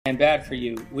and Bad for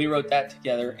You. We wrote that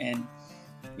together, and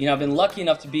I've been lucky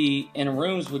enough to be in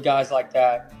rooms with guys like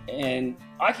that, and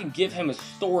I can give him a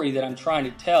story that I'm trying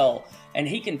to tell, and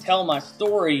he can tell my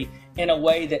story in a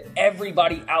way that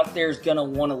everybody out there is going to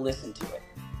want to listen to it.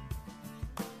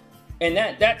 And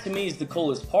that to me is the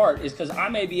coolest part, is because I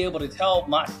may be able to tell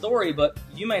my story, but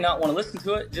you may not want to listen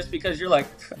to it just because you're like,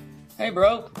 hey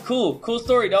bro, cool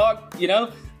story, dog,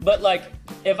 But like,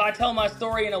 if I tell my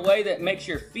story in a way that makes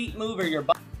your feet move or your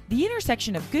body. The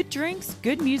intersection of good drinks,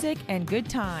 good music, and good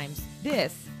times.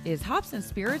 This is Hops and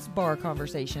Spirits Bar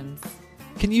Conversations.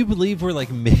 Can you believe we're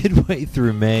like midway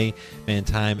through May? Man,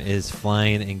 time is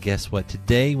flying, and guess what?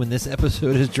 Today, when this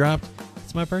episode is dropped,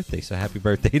 it's my birthday, so happy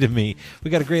birthday to me.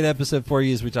 We got a great episode for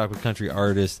you as we talk with country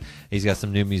artists. He's got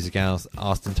some new music out,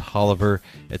 Austin Tolliver.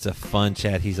 It's a fun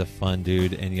chat. He's a fun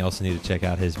dude, and you also need to check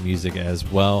out his music as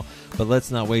well. But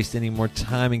let's not waste any more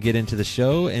time and get into the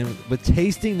show. And with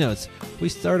Tasting Notes, we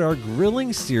start our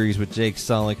grilling series with Jake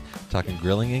Solik, talking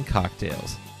grilling and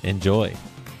cocktails. Enjoy.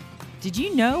 Did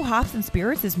you know Hops and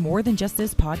Spirits is more than just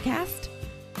this podcast?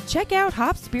 Check out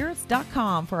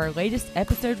hopspirits.com for our latest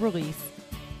episode release,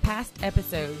 past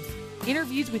episodes,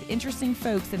 interviews with interesting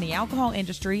folks in the alcohol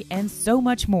industry, and so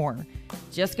much more.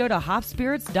 Just go to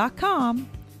hopspirits.com.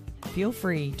 Feel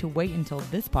free to wait until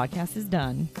this podcast is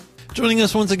done. Joining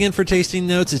us once again for Tasting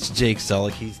Notes, it's Jake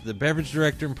Solik. He's the beverage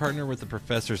director and partner with the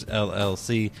Professors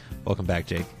LLC. Welcome back,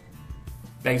 Jake.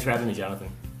 Thanks for having me, Jonathan.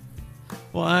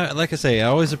 Well, like I say, I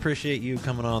always appreciate you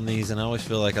coming on these, and I always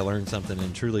feel like I learned something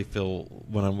and truly feel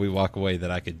when we walk away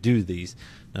that I could do these.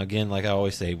 Now, again, like I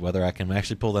always say, whether I can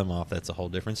actually pull them off, that's a whole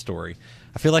different story.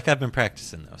 I feel like I've been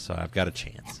practicing, though, so I've got a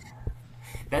chance.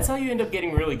 That's how you end up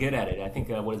getting really good at it. I think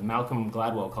what is Malcolm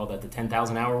Gladwell called that the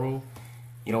 10,000 hour rule?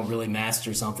 You don't really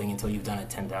master something until you've done it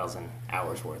 10,000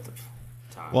 hours worth of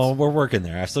times. Well, we're working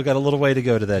there. I still got a little way to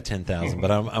go to that 10,000,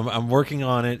 but I'm working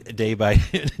on it day by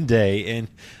day, and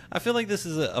I feel like this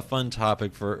is a fun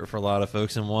topic for a lot of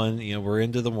folks. And one, we're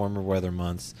into the warmer weather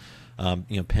months.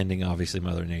 Pending obviously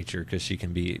Mother Nature, because she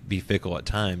can be fickle at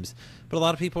times. But a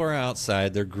lot of people are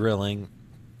outside, they're grilling,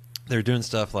 they're doing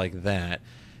stuff like that.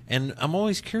 And I'm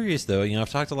always curious, though. I've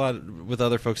talked a lot with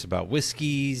other folks about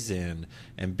whiskeys and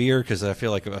beer, because I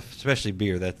feel like, especially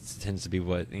beer, that tends to be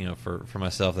what, for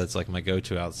myself, that's like my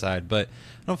go-to outside. But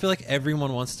I don't feel like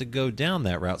everyone wants to go down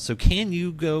that route. So can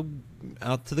you go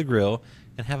out to the grill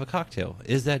and have a cocktail?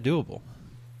 Is that doable?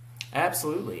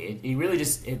 Absolutely. It really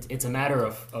just, it's a matter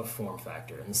of form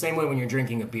factor. In the same way when you're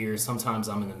drinking a beer, sometimes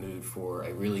I'm in the mood for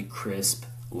a really crisp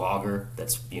lager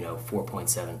that's,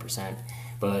 4.7%.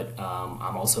 But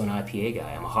I'm also an IPA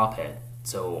guy. I'm a hophead.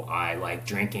 So I like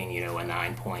drinking, a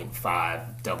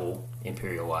 9.5 double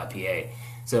Imperial IPA.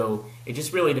 So it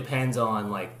just really depends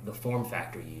on, like, the form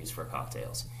factor you use for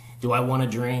cocktails. Do I want to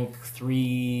drink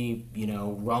 3,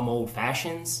 rum old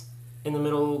fashions in the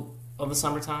middle of the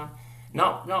summertime?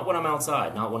 Not when I'm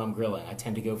outside, not when I'm grilling. I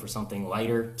tend to go for something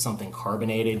lighter, something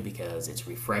carbonated, because it's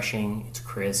refreshing, it's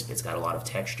crisp, it's got a lot of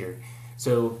texture.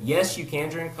 So yes, you can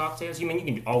drink cocktails. You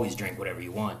can always drink whatever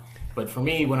you want. But for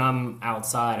me, when I'm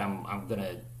outside, I'm going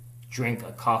to drink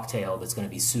a cocktail that's going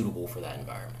to be suitable for that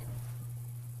environment.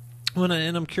 Well,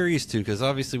 and I'm curious too, because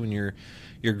obviously when you're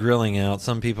grilling out,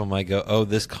 some people might go, oh,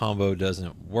 this combo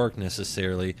doesn't work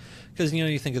necessarily, because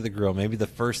you think of the grill, maybe the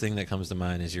first thing that comes to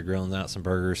mind is you're grilling out some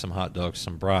burgers, some hot dogs,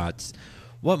 some brats.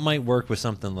 What might work with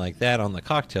something like that on the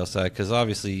cocktail side? Because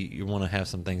obviously you want to have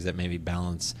some things that maybe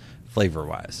balance flavor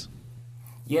wise.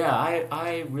 Yeah,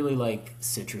 I really like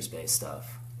citrus-based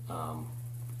stuff.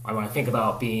 When I think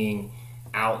about being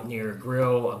out near a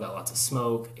grill, I've got lots of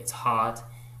smoke, it's hot.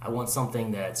 I want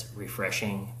something that's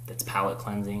refreshing, that's palate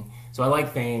cleansing. So I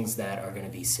like things that are going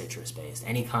to be citrus-based.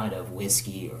 Any kind of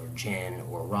whiskey or gin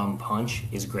or rum punch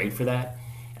is great for that.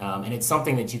 And it's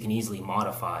something that you can easily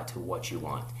modify to what you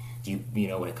want. Do you,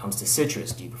 when it comes to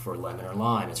citrus, do you prefer lemon or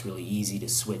lime? It's really easy to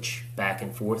switch back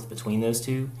and forth between those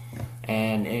two.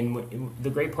 And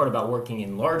the great part about working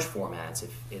in large formats,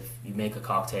 if you make a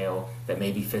cocktail that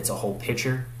maybe fits a whole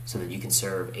pitcher so that you can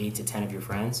serve 8 to 10 of your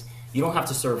friends, you don't have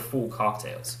to serve full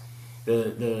cocktails.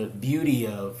 The beauty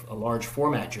of a large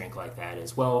format drink like that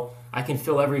is, well, I can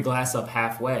fill every glass up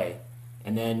halfway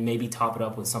and then maybe top it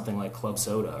up with something like club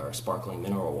soda or sparkling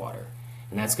mineral water.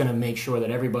 And that's going to make sure that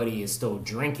everybody is still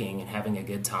drinking and having a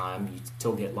good time. You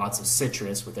still get lots of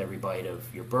citrus with every bite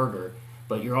of your burger,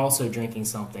 but you're also drinking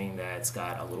something that's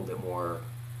got a little bit more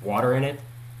water in it,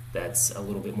 that's a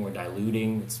little bit more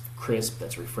diluting, it's crisp,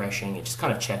 that's refreshing. It just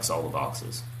kind of checks all the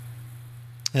boxes.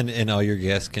 And all your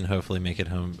guests can hopefully make it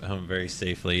home very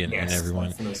safely, and, yes, and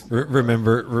everyone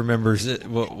remembers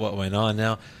what went on.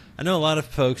 Now, I know a lot of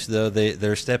folks though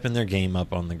they're stepping their game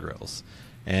up on the grills,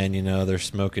 and they're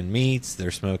smoking meats,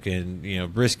 they're smoking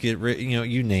brisket,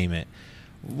 you name it.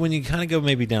 When you kind of go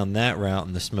maybe down that route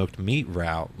and the smoked meat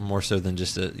route, more so than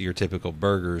just your typical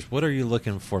burgers, what are you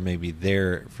looking for maybe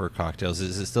there for cocktails?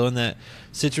 Is it still in that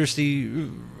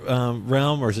citrusy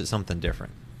realm, or is it something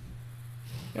different?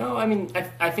 No, I mean,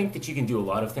 I think that you can do a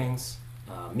lot of things.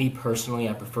 Me personally,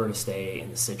 I prefer to stay in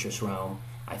the citrus realm.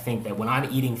 I think that when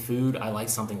I'm eating food, I like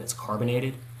something that's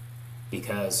carbonated,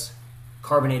 because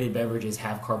carbonated beverages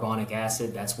have carbonic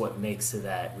acid. That's what makes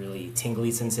that really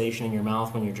tingly sensation in your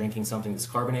mouth when you're drinking something that's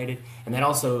carbonated. And that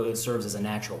also serves as a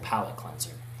natural palate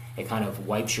cleanser. It kind of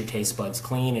wipes your taste buds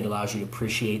clean. It allows you to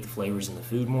appreciate the flavors in the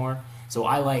food more. So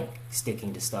I like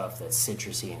sticking to stuff that's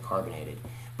citrusy and carbonated.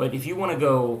 But if you want to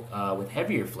go with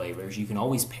heavier flavors, you can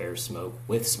always pair smoke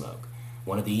with smoke.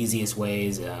 One of the easiest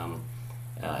ways,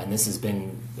 and this has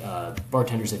been,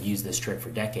 bartenders have used this trick for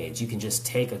decades, you can just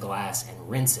take a glass and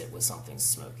rinse it with something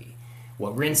smoky.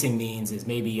 What rinsing means is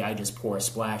maybe I just pour a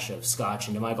splash of scotch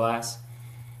into my glass,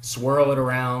 swirl it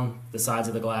around the sides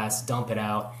of the glass, dump it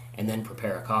out, and then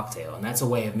prepare a cocktail. And that's a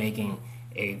way of making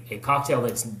a cocktail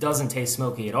that doesn't taste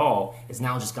smoky at all is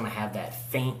now just going to have that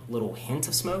faint little hint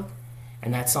of smoke.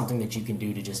 And that's something that you can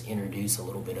do to just introduce a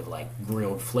little bit of like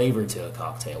grilled flavor to a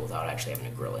cocktail without actually having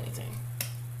to grill anything.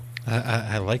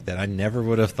 I like that. I never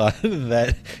would have thought of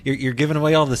that. You're giving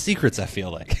away all the secrets, I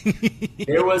feel like.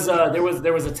 There was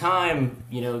a time,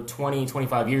 20,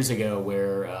 25 years ago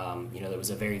where, there was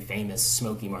a very famous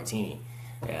smoky martini.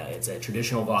 It's a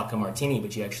traditional vodka martini,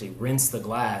 but you actually rinse the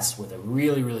glass with a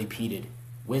really, really peated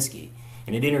whiskey.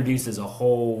 And it introduces a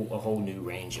whole new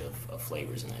range of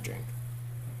flavors in that drink.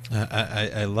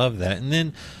 I love that. And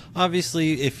then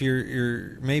obviously if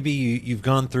you're maybe you've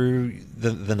gone through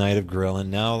the night of grilling,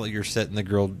 now you're setting the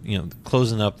grill,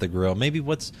 closing up the grill, maybe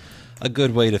what's a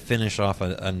good way to finish off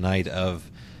a night of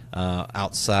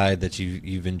outside that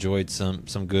you've enjoyed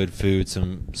some good food,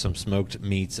 some smoked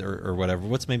meats or whatever?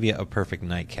 What's maybe a perfect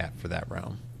nightcap for that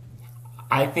realm?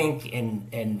 I think,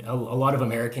 and a lot of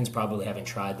Americans probably haven't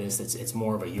tried this, it's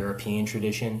more of a European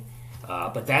tradition,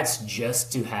 but that's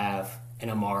just to have an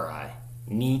Amari,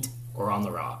 neat or on the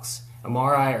rocks.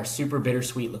 Amari are super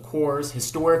bittersweet liqueurs.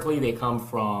 Historically, they come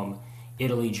from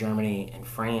Italy, Germany, and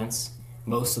France.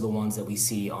 Most of the ones that we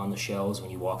see on the shelves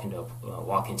when you walk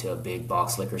into a big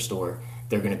box liquor store,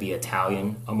 they're going to be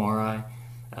Italian Amari.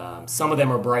 Some of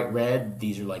them are bright red.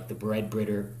 These are like the bread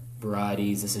bitter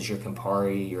varieties. This is your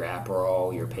Campari, your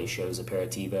Aperol, your Peychaud's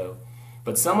Aperitivo.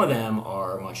 But some of them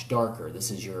are much darker. This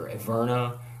is your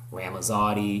Averna,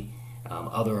 Ramazzotti,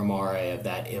 other Amari of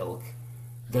that ilk.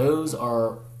 Those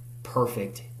are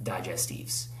perfect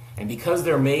digestives. And because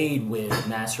they're made with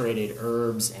macerated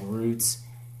herbs and roots,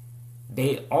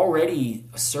 they already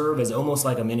serve as almost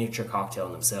like a miniature cocktail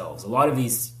in themselves. A lot of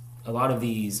these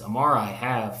Amari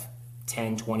have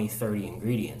 10, 20, 30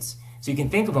 ingredients. So you can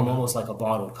think of them almost like a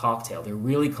bottled cocktail. They're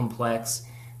really complex,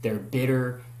 they're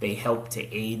bitter, they help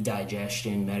to aid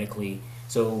digestion medically.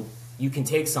 So you can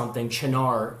take something,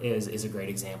 Chinar is a great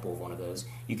example of one of those.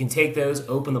 You can take those,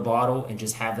 open the bottle, and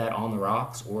just have that on the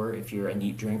rocks, or if you're a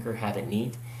neat drinker, have it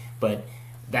neat. But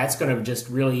that's going to just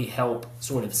really help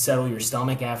sort of settle your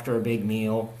stomach after a big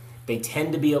meal. They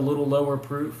tend to be a little lower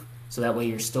proof, so that way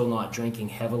you're still not drinking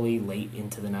heavily late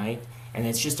into the night. And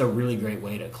it's just a really great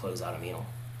way to close out a meal.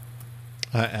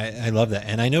 I love that.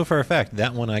 And I know for a fact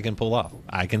that one I can pull off.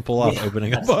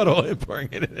 Opening a bottle and pouring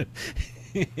it in.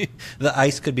 The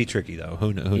ice could be tricky, though.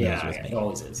 Who knows with me? It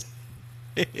always is.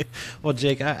 Well,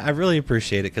 Jake, I really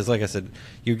appreciate it because, like I said,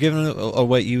 you're giving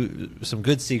away some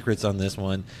good secrets on this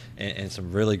one and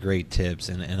some really great tips,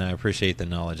 and I appreciate the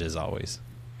knowledge as always.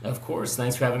 Of course.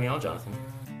 Thanks for having me on, Jonathan.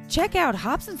 Check out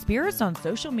Hops and Spirits on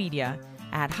social media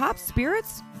at Hops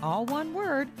Spirits, all one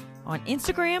word, on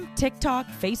Instagram, TikTok,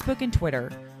 Facebook, and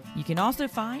Twitter. You can also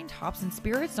find Hops and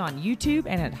Spirits on YouTube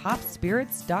and at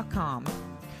hopspirits.com.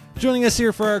 Joining us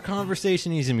here for our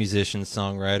conversation, he's a musician,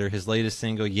 songwriter. His latest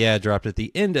single, Yeah, dropped at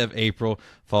the end of April.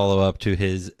 Follow up to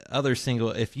his other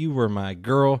single, If You Were My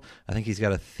Girl. I think he's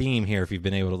got a theme here if you've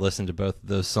been able to listen to both of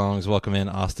those songs. Welcome in,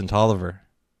 Austin Tolliver.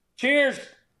 Cheers.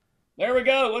 There we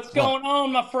go. What's going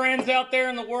on, my friends out there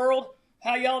in the world?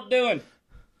 How y'all doing?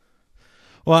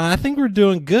 Well, I think we're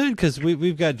doing good because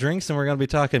we've got drinks and we're going to be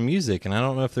talking music, and I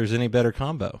don't know if there's any better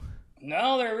combo.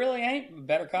 No, there really ain't a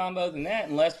better combo than that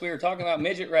unless we were talking about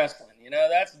midget wrestling.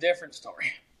 That's a different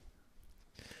story.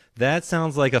 That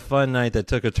sounds like a fun night that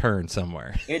took a turn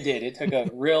somewhere. It did. It took a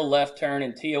real left turn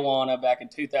in Tijuana back in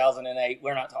 2008.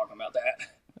 We're not talking about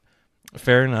that.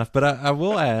 Fair enough. But I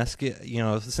will ask,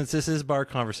 since this is Bar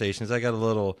Conversations, I got a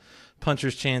little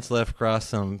puncher's chance left across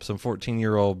some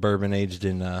 14-year-old bourbon aged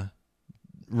in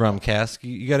rum cask.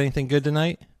 You got anything good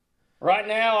tonight? Right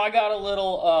now, I got a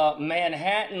little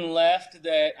Manhattan left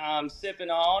that I'm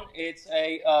sipping on. It's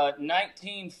a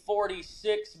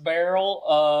 1946 barrel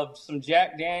of some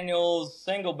Jack Daniel's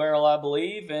single barrel, I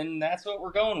believe, and that's what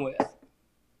we're going with.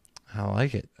 I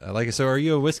like it. So are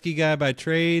you a whiskey guy by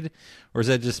trade, or is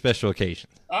that just special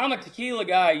occasions? I'm a tequila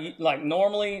guy. Like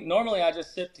normally I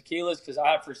just sip tequilas because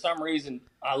for some reason,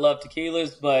 I love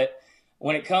tequilas. But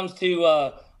when it comes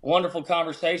to wonderful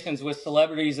conversations with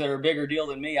celebrities that are a bigger deal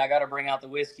than me, I got to bring out the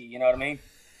whiskey. You know what I mean?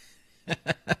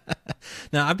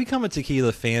 Now, I've become a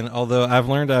tequila fan, although I've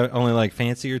learned I only like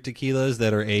fancier tequilas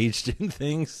that are aged in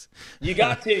things. You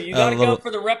got to. You got to go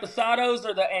for the Reposados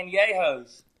or the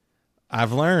Añejos.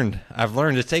 I've learned.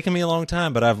 It's taken me a long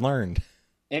time, but I've learned.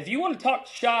 If you want to talk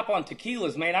shop on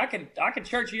tequilas, man, I could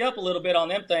church you up a little bit on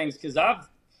them things because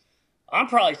I'm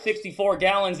probably 64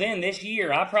 gallons in this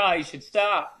year. I probably should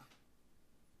stop.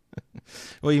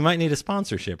 Well, you might need a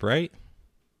sponsorship, right?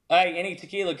 Hey, any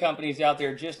tequila companies out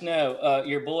there, just know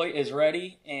your boy is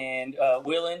ready and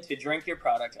willing to drink your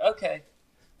product. Okay.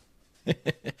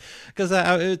 Because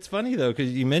it's funny, though,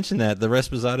 because you mentioned that, the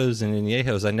Reposados and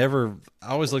Añejos, I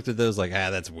always looked at those like,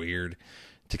 that's weird.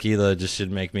 Tequila just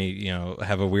should make me,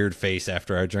 have a weird face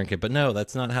after I drink it. But no,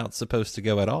 that's not how it's supposed to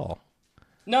go at all.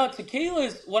 No,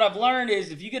 tequilas, what I've learned is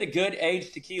if you get a good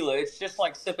aged tequila, it's just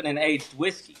like sipping an aged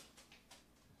whiskey.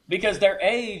 Because they're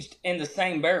aged in the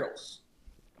same barrels.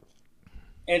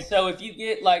 And so if you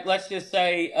get, like, let's just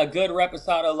say a good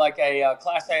Reposado, like a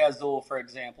Clase Azul, for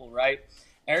example, right?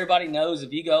 Everybody knows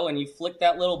if you go and you flick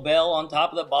that little bell on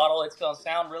top of the bottle, it's going to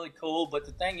sound really cool. But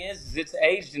the thing is it's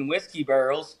aged in whiskey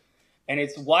barrels, and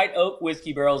it's white oak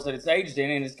whiskey barrels that it's aged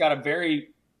in, and it's got a very,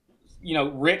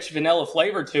 rich vanilla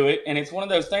flavor to it. And it's one of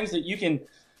those things that you can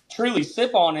truly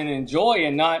sip on and enjoy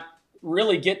and not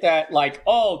really get that, like,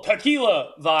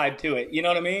 tequila vibe to it. You know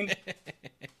what I mean?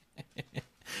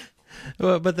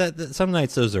 Well, but some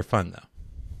nights those are fun, though.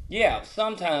 Yeah,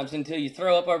 sometimes until you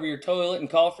throw up over your toilet and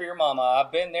call for your mama.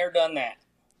 I've been there, done that.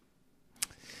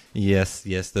 Yes.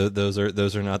 Those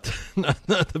are not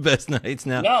the best nights.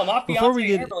 Now, no, my fiance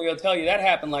Amberly will tell you that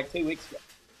happened like 2 weeks ago.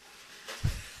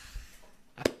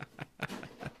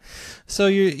 So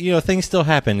things still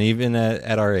happen even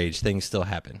at our age. Things still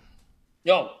happen.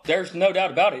 Yo, there's no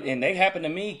doubt about it, and they happen to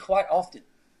me quite often.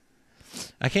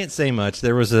 I can't say much.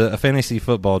 There was a fantasy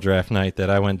football draft night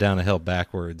that I went down a hill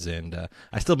backwards, and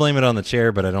I still blame it on the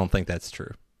chair, but I don't think that's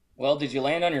true. Well, did you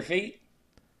land on your feet?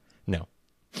 No.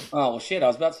 Oh, well, shit, I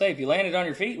was about to say, if you landed on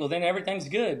your feet, well, then everything's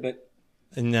good, but...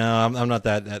 No, I'm not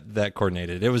that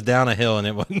coordinated. It was down a hill, and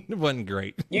it wasn't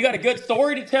great. You got a good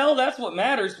story to tell? That's what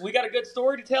matters. We got a good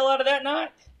story to tell out of that night?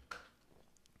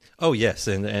 Oh, yes,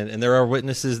 and there are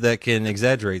witnesses that can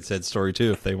exaggerate said story,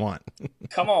 too, if they want.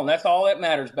 Come on, that's all that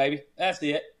matters, baby. That's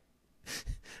it.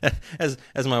 As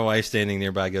my wife standing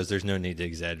nearby goes, there's no need to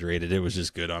exaggerate it. It was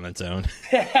just good on its own.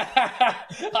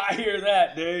 I hear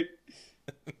that, dude.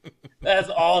 That's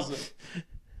awesome.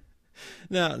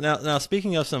 Now,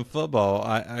 speaking of some football,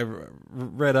 I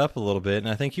read up a little bit, and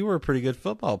I think you were a pretty good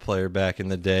football player back in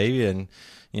the day, and,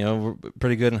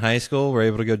 pretty good in high school. Were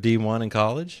able to go D1 in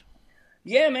college?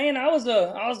 Yeah, man, I was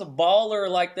a baller,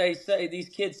 like these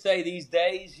kids say these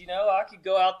days. I could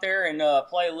go out there and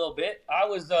play a little bit. I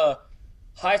was a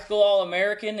high school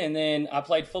All-American, and then I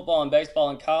played football and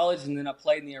baseball in college, and then I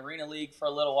played in the Arena League for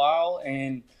a little while.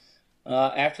 And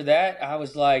after that, I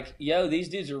was like, yo, these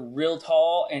dudes are real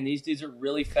tall, and these dudes are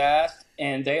really fast,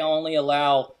 and they only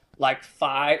allow like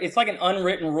 5. It's like an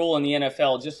unwritten rule in the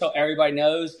NFL, just so everybody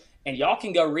knows. And y'all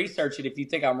can go research it if you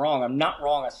think I'm wrong. I'm not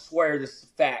wrong. I swear this is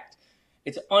a fact.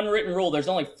 It's an unwritten rule. There's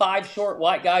only 5 short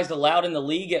white guys allowed in the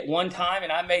league at one time,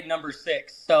 and I made number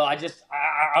 6. So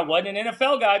I wasn't an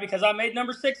NFL guy because I made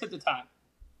number 6 at the time.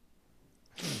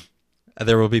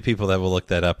 There will be people that will look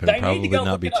that up and probably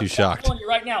not be too shocked. I'm telling you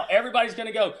right now, everybody's going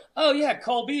to go, oh, yeah,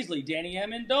 Cole Beasley, Danny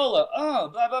Amendola, oh,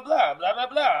 blah, blah, blah, blah, blah,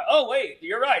 blah. Oh, wait,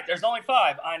 you're right. There's only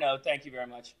 5. I know. Thank you very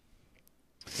much.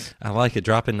 I like it.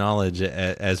 Dropping knowledge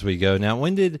as we go. Now,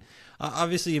 when did...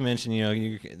 Obviously, you mentioned,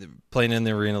 you playing in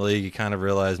the Arena League, you kind of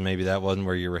realized maybe that wasn't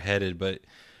where you were headed. But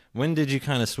when did you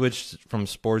kind of switch from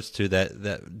sports to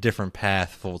that different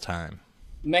path full time?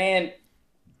 Man,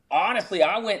 honestly,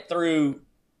 I went through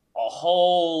a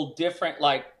whole different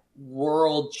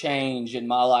world change in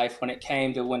my life when it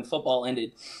came to when football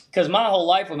ended. Because my whole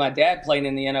life, with my dad playing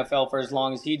in the NFL for as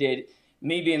long as he did,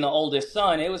 me being the oldest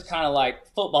son, it was kind of like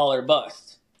football or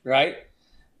bust, right?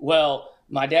 Well,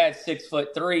 my dad's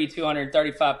 6'3",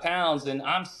 235 pounds, and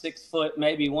I'm 6 foot,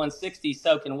 maybe 160,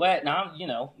 soaking wet. And I'm,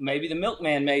 maybe the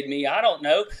milkman made me. I don't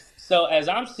know. So as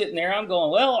I'm sitting there, I'm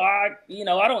going, well, I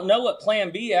don't know what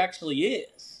Plan B actually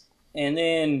is. And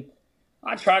then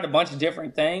I tried a bunch of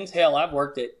different things. Hell, I've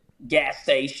worked at gas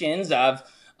stations. I've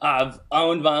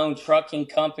owned my own trucking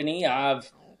company.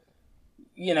 I've,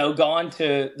 gone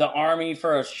to the Army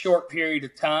for a short period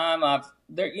of time.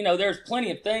 There's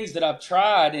plenty of things that I've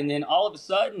tried. And then all of a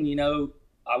sudden,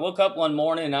 I woke up one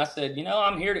morning and I said,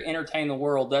 I'm here to entertain the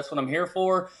world. That's what I'm here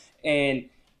for. And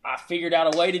I figured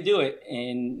out a way to do it.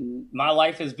 And my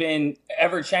life has been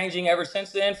ever changing ever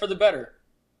since then for the better.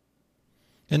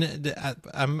 And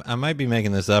I might be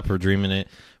making this up or dreaming it,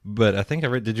 but I think I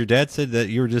read, did your dad say that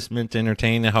you were just meant to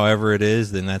entertain however it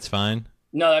is, then that's fine?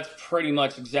 No, that's pretty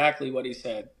much exactly what he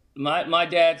said. My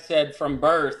dad said from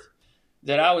birth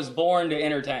that I was born to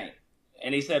entertain.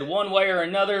 And he said one way or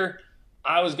another,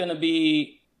 I was going to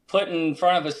be put in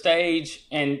front of a stage,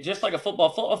 and just like a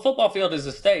football field is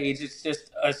a stage. It's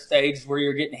just a stage where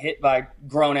you're getting hit by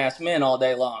grown-ass men all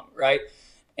day long, right?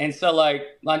 And so,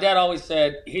 my dad always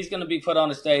said, he's going to be put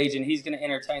on a stage and he's going to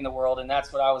entertain the world. And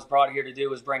that's what I was brought here to do,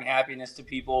 was bring happiness to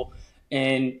people.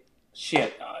 And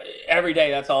every day,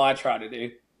 that's all I try to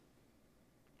do.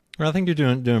 Well, I think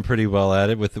you're doing pretty well at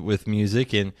it with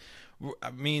music. And I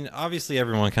mean, obviously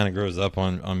everyone kind of grows up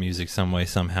on music some way,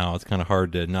 somehow. It's kind of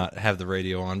hard to not have the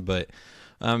radio on, but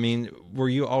I mean, were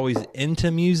you always into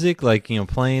music,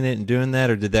 playing it and doing that,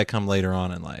 or did that come later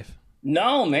on in life?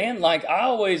 No, man. I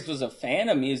always was a fan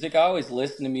of music. I always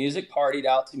listened to music, partied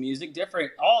out to music,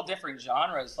 all different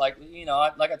genres. I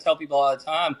tell people all the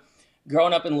time,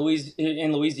 growing up in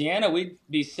Louisiana, we'd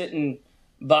be sitting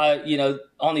by,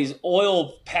 on these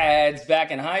oil pads back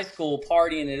in high school,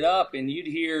 partying it up, and you'd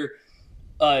hear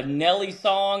a Nelly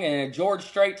song and a George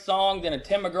Strait song, then a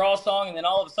Tim McGraw song, and then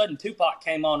all of a sudden Tupac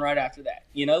came on right after that.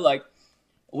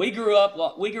 We grew up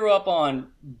on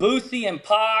Boosie and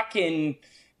Pac and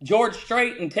George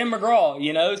Strait and Tim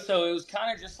McGraw, so it was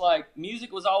kind of just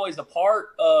music was always a part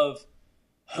of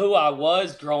who I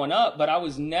was growing up, but I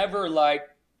was never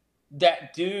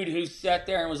that dude who sat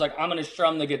there and was like, I'm going to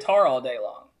strum the guitar all day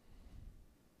long.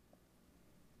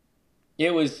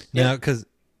 It was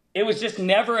just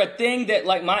never a thing that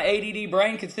my ADD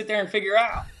brain could sit there and figure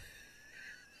out.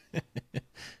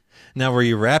 Now, were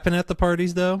you rapping at the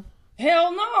parties though?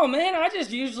 Hell no, man. I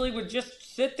just usually would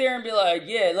just sit there and be like,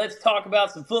 yeah, let's talk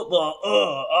about some football.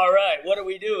 All right, what are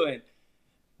we doing?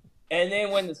 And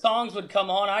then when the songs would come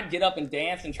on, I'd get up and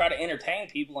dance and try to entertain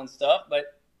people and stuff. But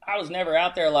I was never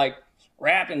out there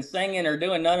rapping, singing, or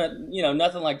doing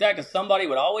nothing like that, because somebody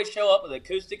would always show up with an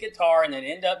acoustic guitar and then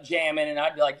end up jamming, and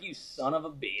I'd be like, you son of a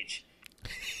bitch.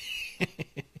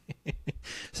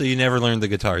 So you never learned the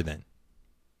guitar then?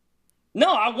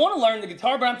 No, I want to learn the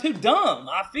guitar, but I'm too dumb.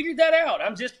 I figured that out.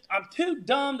 I'm too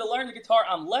dumb to learn the guitar.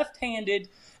 I'm left-handed.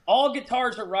 All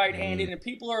guitars are right-handed, and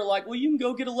people are like, well, you can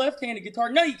go get a left-handed guitar.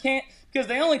 No, you can't, because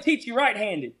they only teach you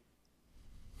right-handed.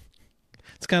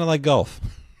 It's kind of like golf.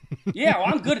 Yeah, well,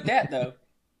 I'm good at that, though.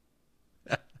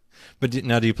 But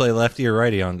now, do you play lefty or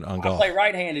righty on golf? I play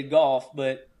right-handed golf,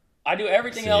 but I do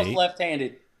everything else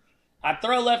left-handed. I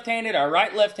throw left-handed, I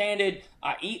write left-handed,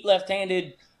 I eat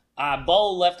left-handed, I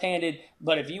bowl left-handed,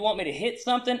 but if you want me to hit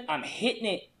something, I'm hitting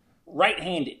it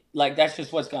right-handed. That's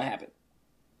just what's going to happen.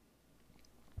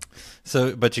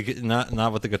 So, but you could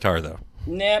not with the guitar though.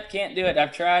 Nope, can't do it.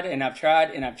 I've tried and I've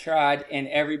tried and I've tried, and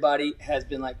everybody has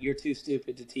been like, "You're too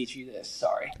stupid to teach you this."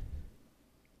 Sorry.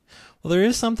 Well, there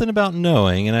is something about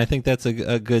knowing, and I think that's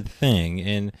a good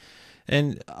thing.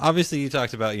 And obviously, you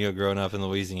talked about growing up in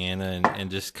Louisiana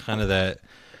and just kind of that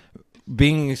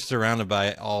being surrounded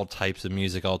by all types of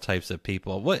music, all types of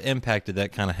people. What impact did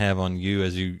that kind of have on you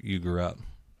as you grew up?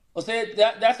 Well, see,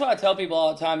 that's what I tell people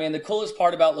all the time, man. The coolest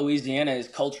part about Louisiana is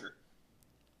culture.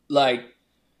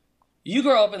 You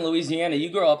grow up in Louisiana, you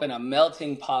grow up in a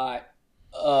melting pot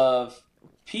of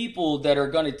people that are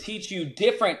going to teach you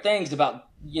different things about,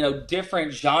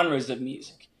 different genres of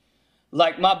music.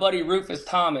 Like my buddy Rufus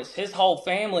Thomas, his whole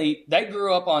family, they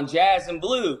grew up on jazz and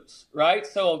blues, right?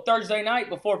 So Thursday night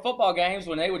before football games,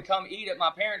 when they would come eat at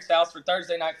my parents' house for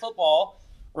Thursday night football,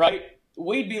 right,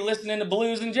 we'd be listening to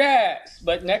blues and jazz.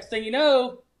 But next thing you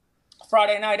know,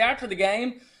 Friday night after the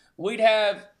game, we'd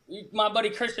have my buddy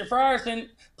Christian Frierson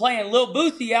playing Lil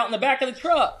Boosie out in the back of the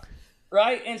truck,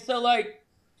 right? And so,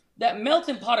 that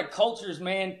melting pot of cultures,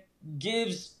 man,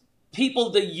 gives people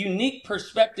the unique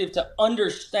perspective to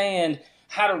understand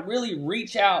how to really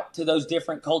reach out to those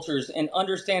different cultures and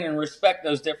understand and respect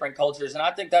those different cultures. And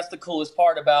I think that's the coolest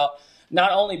part about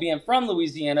not only being from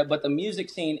Louisiana, but the music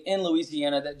scene in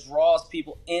Louisiana that draws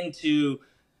people into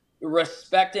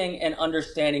respecting and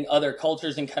understanding other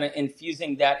cultures and kind of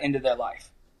infusing that into their life.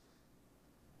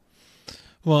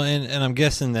 Well, and I'm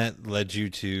guessing that led you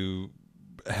to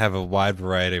have a wide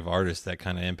variety of artists that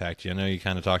kind of impact you. I know you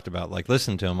kind of talked about like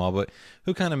listening to them all, but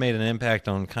who kind of made an impact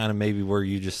on kind of maybe where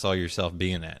you just saw yourself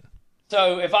being at?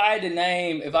 So if I had to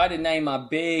name my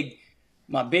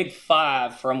big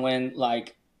five from when,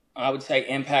 like, I would say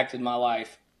impacted my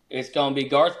life, it's going to be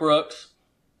Garth Brooks,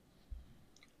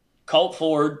 Colt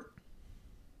Ford,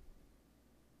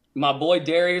 my boy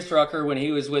Darius Rucker when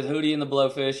he was with Hootie and the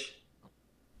Blowfish,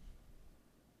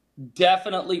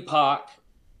 definitely Pac,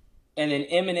 and then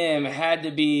Eminem had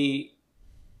to be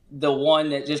the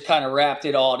one that just kind of wrapped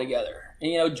it all together.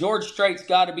 And, you know, George Strait's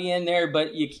got to be in there,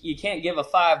 but you can't give a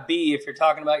 5B if you're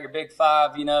talking about your big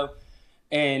five, you know.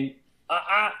 And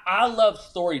I love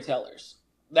storytellers.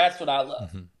 That's what I love.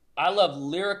 Mm-hmm. I love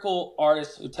lyrical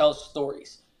artists who tell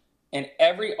stories. And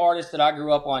every artist that I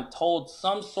grew up on told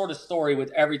some sort of story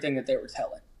with everything that they were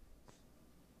telling.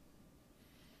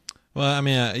 Well, I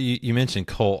mean, you mentioned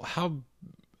Colt. How,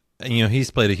 you know, he's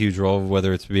played a huge role,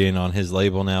 whether it's being on his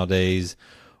label nowadays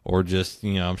or just,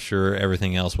 you know, I'm sure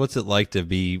everything else. What's it like to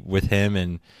be with him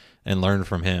and learn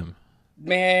from him?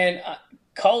 Man,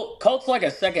 Colt's like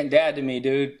a second dad to me,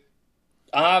 dude.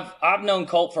 I've known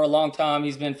Colt for a long time.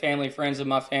 He's been family friends of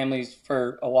my family's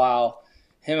for a while.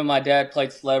 Him and my dad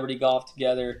played celebrity golf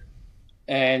together.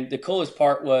 And the coolest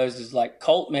part is like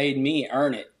Colt made me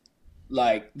earn it.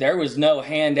 Like there was no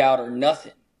handout or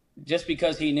nothing. Just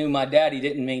because he knew my daddy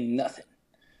didn't mean nothing.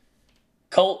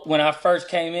 Colt, when I first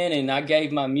came in and I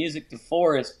gave my music to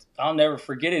Forrest, I'll never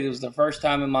forget it. It was the first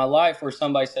time in my life where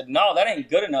somebody said, "No, that ain't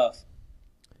good enough."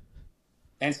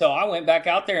 And so I went back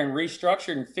out there and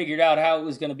restructured and figured out how it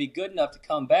was going to be good enough to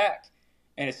come back.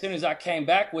 And as soon as I came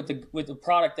back with the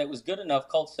product that was good enough,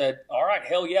 Colt said, "All right,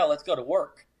 hell yeah, let's go to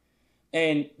work."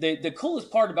 And the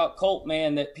coolest part about Colt,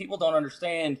 man, that people don't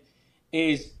understand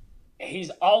is he's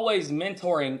always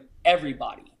mentoring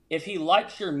everybody. If he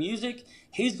likes your music,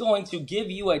 he's going to give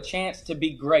you a chance to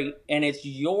be great. And it's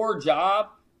your job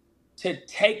to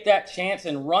take that chance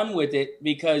and run with it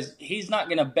because he's not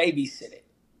going to babysit it.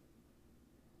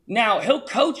 Now, he'll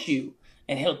coach you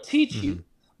and he'll teach you,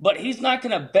 but he's not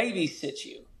going to babysit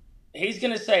you. He's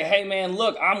going to say, "Hey, man,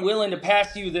 look, I'm willing to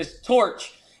pass you this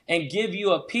torch and give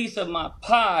you a piece of my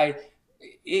pie.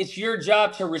 It's your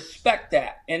job to respect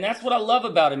that." And that's what I love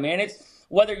about him, man. It's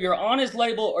whether you're on his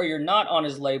label or you're not on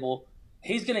his label,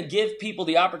 he's going to give people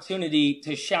the opportunity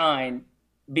to shine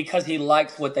because he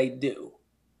likes what they do.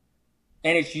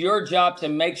 And it's your job to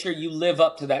make sure you live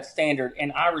up to that standard.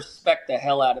 And I respect the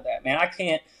hell out of that, man.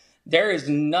 There is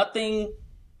nothing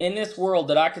in this world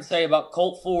that I could say about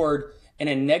Colt Ford in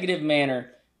a negative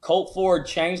manner. Colt Ford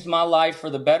changed my life for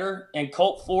the better, and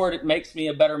Colt Ford makes me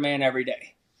a better man every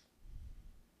day.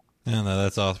 Yeah, no,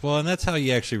 that's awesome. Well, and that's how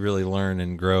you actually really learn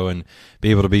and grow and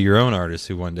be able to be your own artist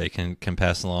who one day can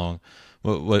pass along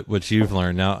what you've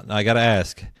learned. Now, I got to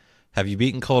ask, have you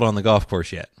beaten Colt on the golf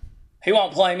course yet? He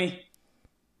won't play me.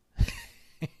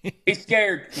 He's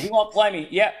scared. He won't play me.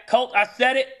 Yeah, Colt, I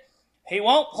said it. He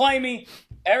won't play me.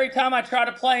 Every time I try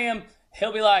to play him,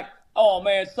 he'll be like, "Oh,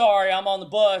 man, sorry, I'm on the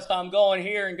bus. I'm going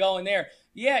here and going there."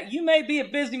 Yeah, you may be a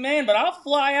busy man, but I'll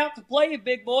fly out to play you,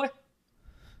 big boy.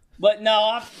 But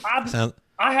no,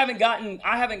 I haven't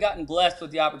gotten blessed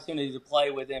with the opportunity to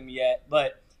play with him yet.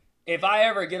 But if I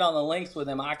ever get on the links with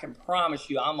him, I can promise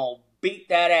you I'm going to beat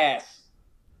that ass.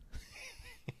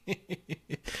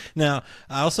 Now,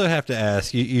 I also have to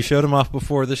ask, you showed him off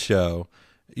before the show.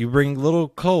 You bring little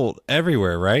Colt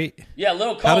everywhere, right? Yeah,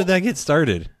 little Colt. How did that get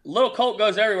started? Little Colt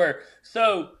goes everywhere.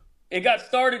 So it got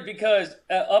started because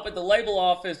up at the label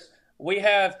office, we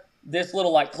have this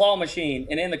little like claw machine,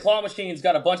 and in the claw machine's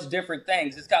got a bunch of different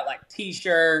things. It's got like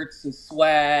t-shirts and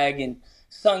swag and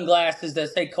sunglasses that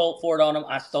say Colt Ford on them.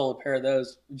 I stole a pair of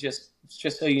those just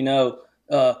so you know,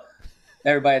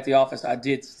 everybody at the office, I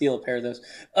did steal a pair of those.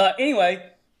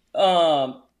 Anyway,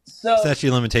 so statute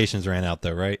of limitations ran out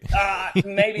though, right?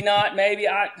 Maybe not. Maybe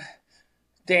I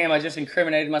just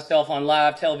incriminated myself on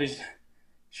live television.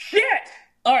 Shit.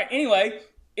 All right. Anyway,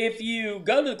 if you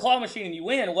go to the claw machine and you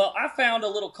win, well, I found a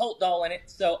little Colt doll in it.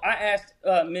 So I asked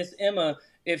Miss Emma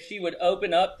if she would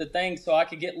open up the thing so I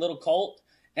could get little Colt.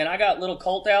 And I got little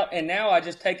Colt out, and now I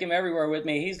just take him everywhere with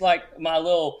me. He's like my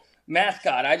little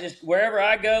mascot. Wherever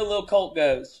I go, little Colt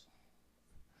goes.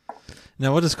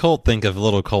 Now, what does Colt think of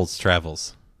little Colt's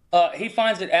travels? He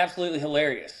finds it absolutely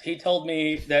hilarious. He told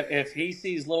me that if he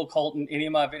sees Little Colt in any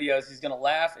of my videos, he's going to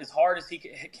laugh as hard as he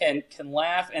can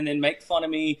laugh, and then make fun of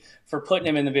me for putting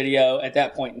him in the video at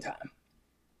that point in time.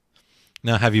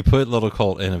 Now, have you put Little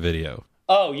Colt in a video?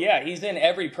 Oh yeah, he's in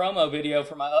every promo video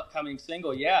for my upcoming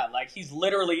single. Yeah, like he's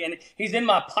literally he's in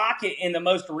my pocket in the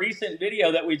most recent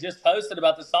video that we just posted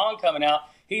about the song coming out.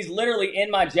 He's literally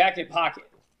in my jacket pocket.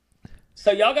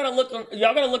 So y'all gotta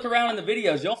look around in the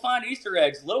videos. You'll find Easter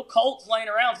eggs. Little Colt's laying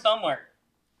around somewhere.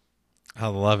 I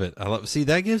love it. See,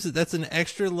 that's an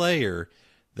extra layer.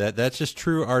 That's just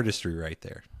true artistry right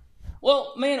there.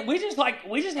 Well, man, we just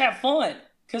have fun,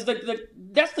 because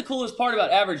that's the coolest part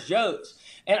about Average Joe's.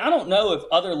 And I don't know if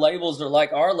other labels are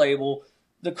like our label.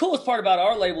 The coolest part about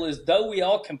our label is, though we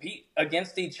all compete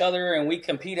against each other and we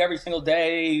compete every single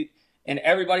day, and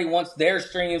everybody wants their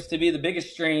streams to be the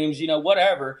biggest streams,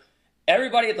 whatever.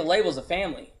 Everybody at the label is a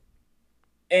family.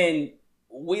 And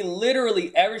we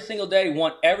literally every single day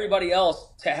want everybody else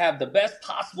to have the best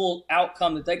possible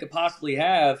outcome that they could possibly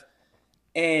have.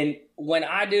 And when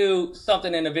I do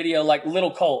something in a video like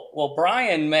Little Colt, well,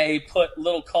 Brian may put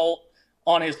Little Colt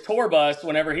on his tour bus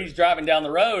whenever he's driving down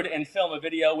the road and film a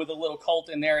video with a Little Colt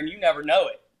in there, and you never know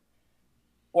it.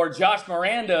 Or Josh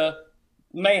Miranda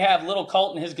may have Little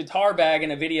Colt in his guitar bag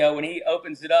in a video when he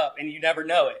opens it up, and you never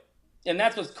know it. And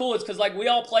that's what's cool. It's because, like, we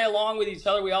all play along with each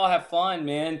other. We all have fun,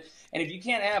 man. And if you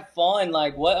can't have fun,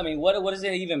 like, what does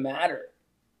it even matter?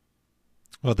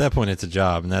 Well, at that point, it's a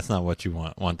job, and that's not what you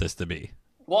want this to be.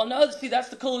 Well, no, see, that's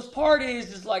the coolest part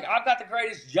is like, I've got the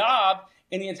greatest job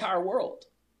in the entire world.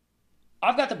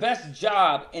 I've got the best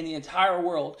job in the entire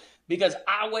world, because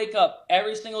I wake up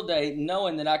every single day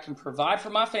knowing that I can provide for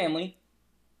my family,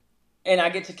 and I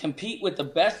get to compete with the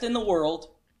best in the world.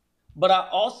 But I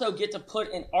also get to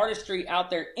put an artistry out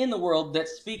there in the world that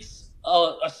speaks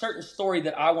a certain story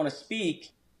that I want to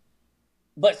speak,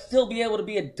 but still be able to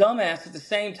be a dumbass at the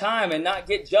same time and not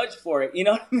get judged for it. You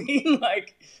know what I mean?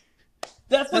 Like,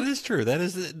 that is true. That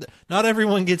is, not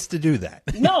everyone gets to do that.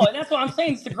 No, and that's what I'm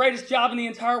saying. It's the greatest job in the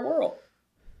entire world.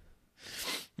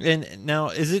 And now,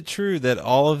 is it true that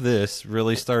all of this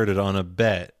really started on a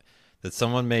bet that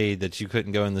someone made that you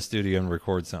couldn't go in the studio and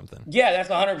record something? Yeah, that's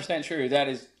 100% true. That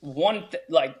is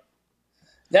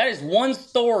one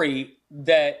story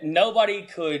that nobody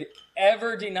could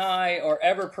ever deny or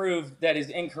ever prove that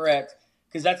is incorrect,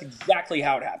 because that's exactly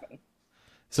how it happened.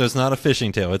 So it's not a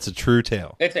fishing tale. It's a true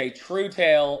tale. It's a true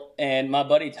tale, and my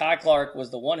buddy Ty Clark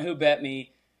was the one who bet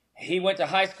me. He went to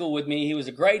high school with me. He was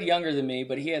a grade younger than me,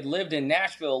 but he had lived in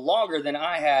Nashville longer than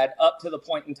I had, up to the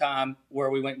point in time where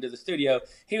we went into the studio.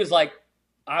 He was like,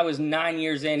 I was 9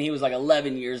 years in. He was like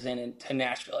 11 years into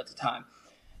Nashville at the time.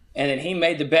 And then he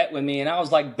made the bet with me, and I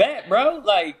was like, bet, bro.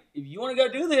 Like, if you want to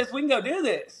go do this, we can go do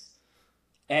this.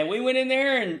 And we went in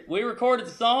there, and we recorded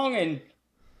the song, and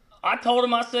I told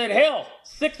him, I said, hell,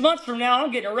 6 months from now,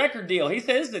 I'm getting a record deal. He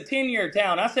said, this is a 10-year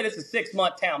town. I said, it's a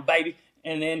 6-month town, baby.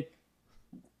 And then,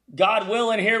 God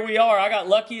willing, here we are. I got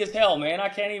lucky as hell, man. I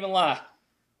can't even lie.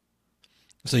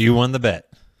 So you won the bet.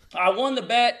 I won the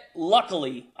bet,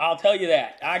 luckily. I'll tell you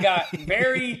that. I got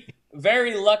very,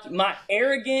 very lucky. My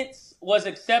arrogance was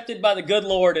accepted by the good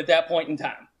Lord at that point in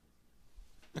time.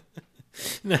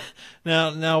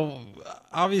 Now,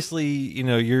 obviously,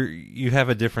 you have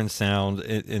a different sound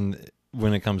in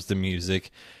when it comes to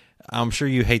music. I'm sure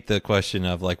you hate the question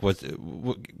of like, what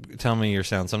tell me your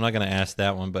sound. So I'm not going to ask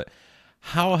that one, but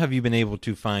how have you been able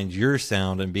to find your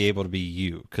sound and be able to be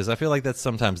you? Because I feel like that's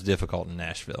sometimes difficult in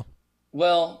Nashville.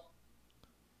 Well,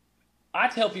 I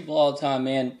tell people all the time,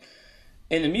 man,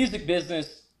 in the music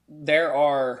business, there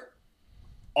are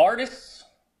artists,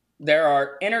 there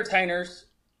are entertainers,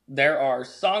 there are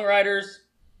songwriters,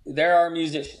 there are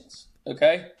musicians,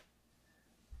 okay?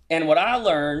 And what I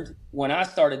learned when I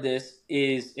started this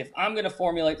is, if I'm going to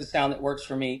formulate the sound that works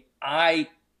for me, I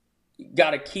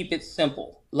got to keep it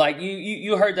simple. Like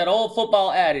you heard that old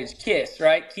football adage, KISS,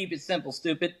 right? Keep it simple,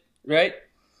 stupid, right?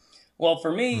 Well,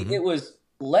 for me, It was,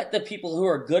 let the people who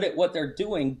are good at what they're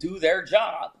doing do their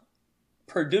job.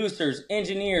 Producers,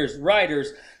 engineers,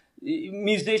 writers,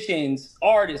 musicians,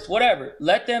 artists, whatever.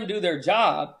 Let them do their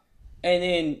job. And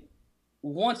then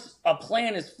once a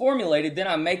plan is formulated, then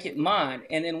I make it mine.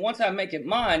 And then once I make it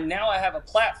mine, now I have a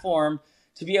platform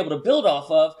to be able to build off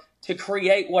of to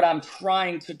create what I'm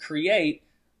trying to create.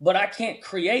 But I can't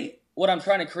create what I'm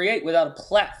trying to create without a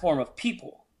platform of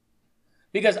people.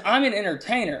 Because I'm an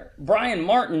entertainer. Brian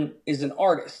Martin is an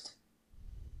artist.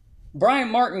 Brian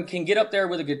Martin can get up there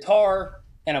with a guitar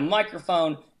and a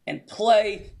microphone and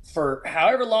play for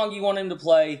however long you want him to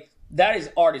play. That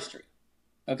is artistry.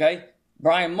 Okay?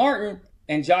 Brian Martin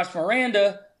and Josh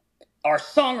Miranda are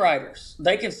songwriters.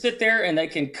 They can sit there and they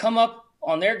can come up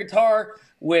on their guitar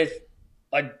with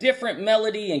a different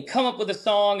melody and come up with a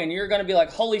song, and you're going to be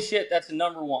like, holy shit, that's a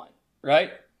number one,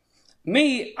 right?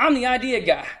 Me, I'm the idea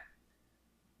guy.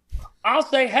 I'll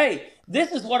say, hey,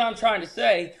 this is what I'm trying to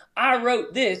say. I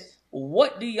wrote this.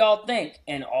 What do y'all think?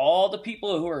 And all the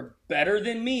people who are better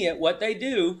than me at what they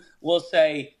do will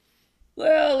say,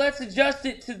 well, let's adjust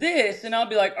it to this. And I'll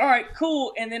be like, all right,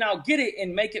 cool. And then I'll get it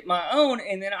and make it my own,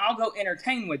 and then I'll go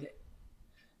entertain with it.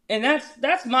 And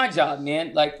that's my job,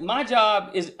 man. Like, my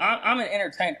job is I'm an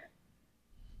entertainer.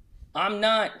 I'm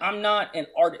not an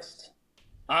artist.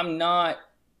 I'm not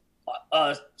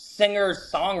a singer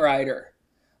songwriter.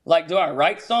 Like, do I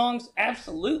write songs?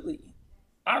 Absolutely.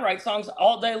 I write songs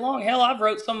all day long. Hell, I've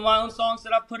wrote some of my own songs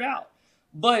that I've put out.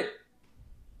 But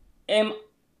am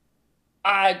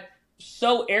I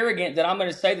so arrogant that I'm going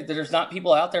to say that there's not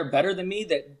people out there better than me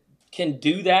that can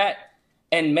do that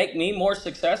and make me more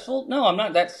successful? No, I'm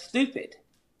not that stupid,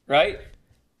 right?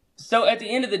 So at the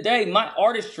end of the day, my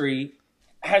artistry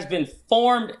has been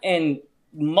formed and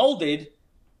molded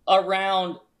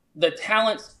around the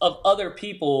talents of other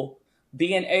people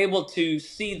being able to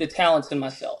see the talents in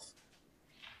myself.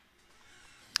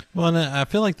 Well, and I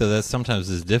feel like that sometimes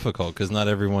is difficult because not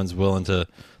everyone's willing to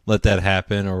let that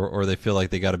happen, or they feel like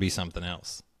they got to be something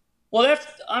else. Well,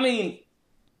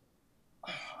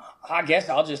 I guess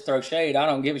I'll just throw shade. I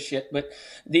don't give a shit. But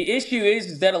the issue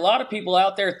is that a lot of people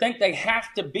out there think they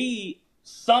have to be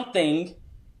something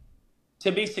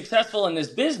to be successful in this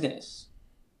business.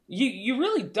 You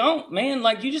really don't, man.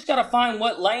 Like, you just got to find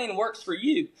what lane works for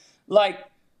you.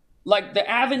 Like the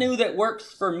avenue that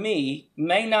works for me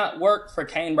may not work for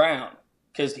Kane Brown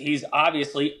because he's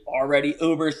obviously already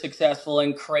uber successful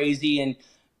and crazy and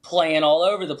playing all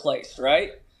over the place,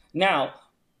 right? Now,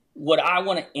 would I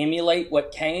want to emulate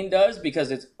what Kane does because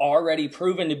it's already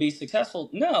proven to be successful?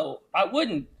 No, I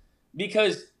wouldn't,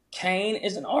 because Kane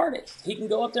is an artist. He can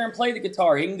go up there and play the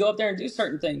guitar. He can go up there and do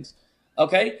certain things,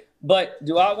 okay? But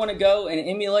do I want to go and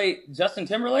emulate Justin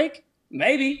Timberlake?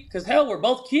 Maybe, because hell, we're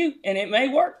both cute and it may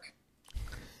work.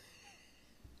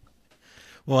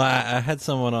 Well, I had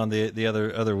someone on the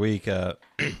other week,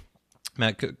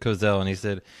 Matt Cozell, and he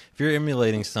said, if you're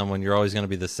emulating someone, you're always going to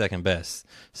be the second best.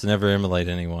 So never emulate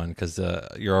anyone because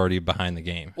you're already behind the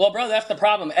game. Well, bro, that's the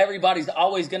problem. Everybody's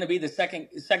always going to be the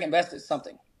second best at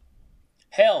something.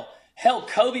 Hell,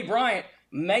 Kobe Bryant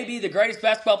may be the greatest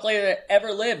basketball player that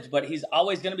ever lived, but he's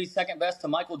always going to be second best to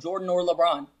Michael Jordan or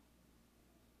LeBron.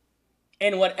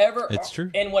 And it's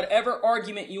true. In whatever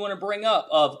argument you want to bring up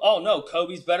of, oh no,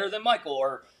 Kobe's better than Michael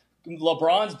or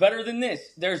LeBron's better than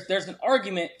this. There's an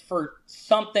argument for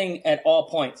something at all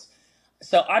points.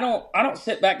 So I don't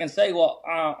sit back and say, well,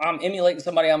 I'm emulating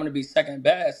somebody, I'm going to be second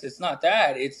best. It's not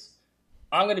that. It's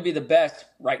I'm going to be the best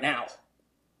right now.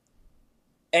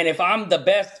 And if I'm the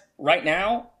best right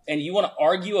now and you want to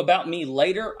argue about me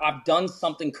later, I've done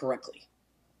something correctly.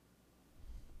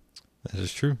 That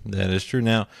is true.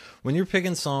 Now, when you're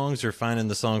picking songs or finding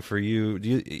the song for you,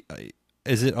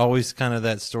 is it always kind of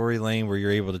that story lane where you're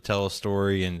able to tell a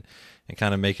story and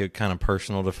kind of make it kind of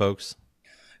personal to folks?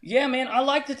 Yeah, man, I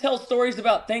like to tell stories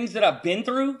about things that I've been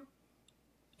through.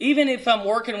 Even if I'm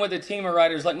working with a team of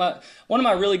writers, like one of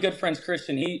my really good friends,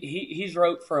 Christian, he's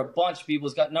wrote for a bunch of people.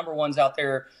 He's got number ones out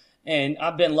there, and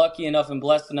I've been lucky enough and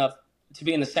blessed enough to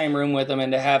be in the same room with him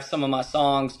and to have some of my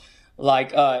songs.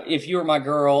 Like, If You Were My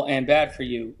Girl and Bad For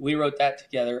You, we wrote that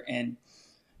together. And,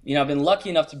 I've been lucky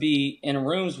enough to be in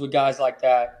rooms with guys like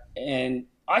that. And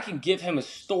I can give him a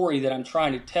story that I'm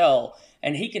trying to tell.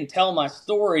 And he can tell my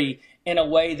story in a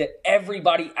way that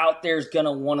everybody out there is going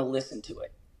to want to listen to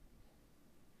it.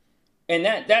 And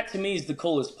that to me is the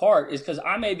coolest part, is because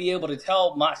I may be able to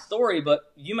tell my story,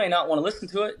 but you may not want to listen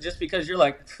to it just because you're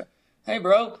like, hey,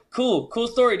 bro, cool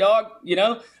story, dog,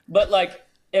 But, like,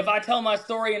 if I tell my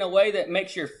story in a way that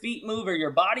makes your feet move or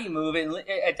your body move, and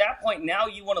at that point, now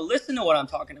you want to listen to what I'm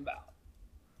talking about.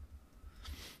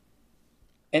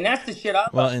 And that's the shit I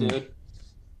love, dude.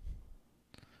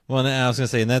 Well, I was going to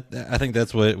say, and I think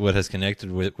that's what has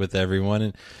connected with everyone.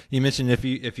 And you mentioned if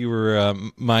you were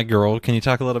my girl, can you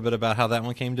talk a little bit about how that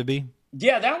one came to be?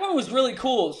 Yeah, that one was really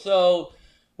cool. So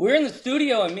we were in the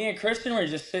studio, and me and Christian were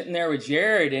just sitting there with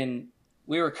Jared, and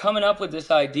we were coming up with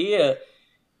this idea,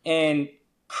 and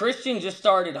Christian just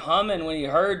started humming when he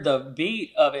heard the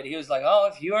beat of it. He was like, oh,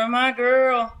 if you were my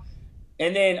girl.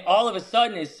 And then all of a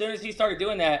sudden, as soon as he started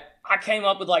doing that, I came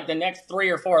up with like the next 3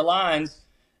 or 4 lines.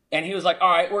 And he was like, all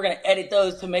right, we're going to edit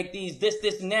those to make these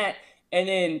this, and that. And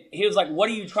then he was like, what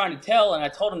are you trying to tell? And I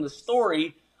told him the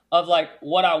story of like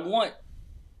what I want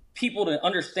people to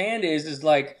understand is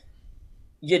like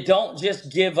you don't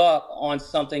just give up on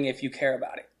something if you care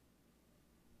about it.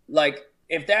 Like,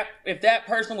 if that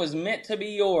person was meant to be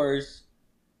yours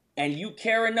and you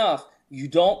care enough, you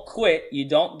don't quit, you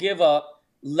don't give up.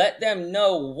 Let them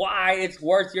know why it's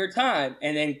worth your time.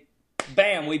 And then,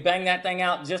 bam, we bang that thing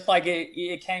out just like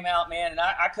it came out, man. And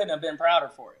I couldn't have been prouder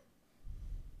for it.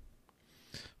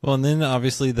 Well, and then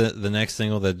obviously the next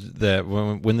single that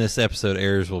when this episode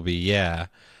airs will be Yeah.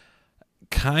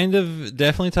 Kind of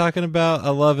definitely talking about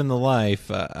a love in the life,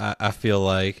 I feel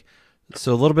like.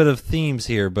 So a little bit of themes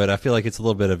here, but I feel like it's a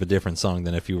little bit of a different song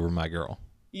than If You Were My Girl.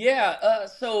 Yeah,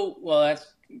 well, that's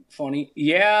funny.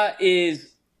 Yeah,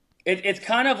 it's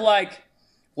kind of like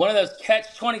one of those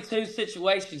catch-22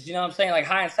 situations, you know what I'm saying? Like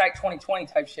hindsight 2020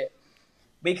 type shit.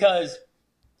 Because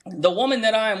the woman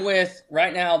that I am with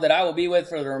right now, that I will be with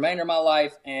for the remainder of my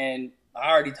life, and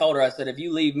I already told her, I said, if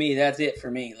you leave me, that's it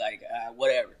for me. Like,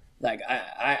 whatever. Like,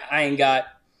 I ain't got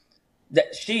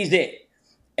that. She's it.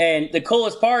 And the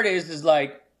coolest part is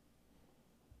like,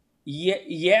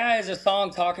 yeah, is a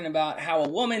song talking about how a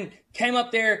woman came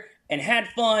up there and had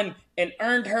fun and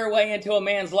earned her way into a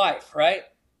man's life, right?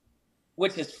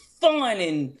 Which is fun,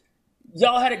 and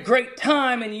y'all had a great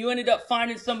time, and you ended up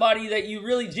finding somebody that you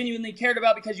really genuinely cared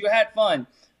about because you had fun.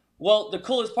 Well, the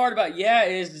coolest part about Yeah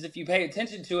is if you pay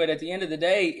attention to it, at the end of the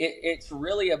day, it's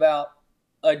really about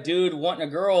a dude wanting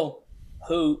a girl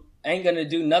who ain't going to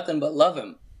do nothing but love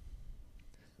him.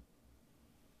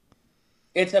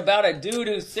 It's about a dude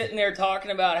who's sitting there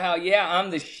talking about how, yeah,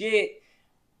 I'm the shit.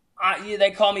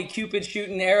 They call me Cupid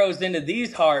shooting arrows into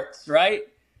these hearts, right?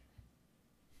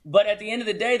 But at the end of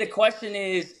the day, the question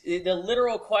is, the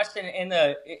literal question in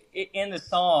the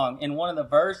song, in one of the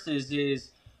verses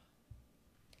is,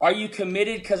 are you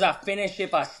committed because I finish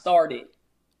if I started?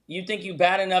 You think you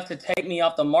bad enough to take me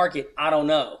off the market? I don't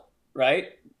know, right?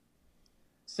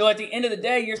 So at the end of the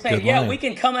day, you're saying, yeah, we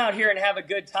can come out here and have a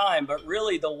good time, but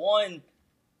really the one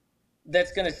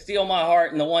that's going to steal my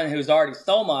heart and the one who's already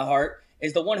stole my heart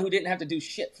is the one who didn't have to do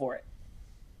shit for it.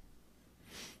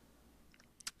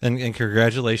 And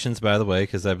congratulations, by the way,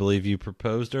 because I believe you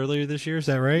proposed earlier this year. Is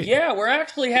that right? Yeah, we're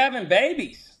actually having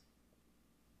babies.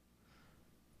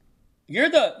 You're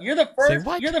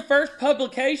the first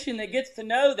publication that gets to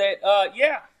know that.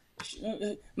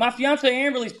 My fiance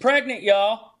Amberly's pregnant,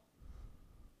 y'all.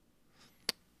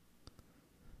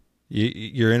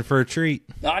 You're in for a treat.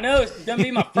 I know, it's gonna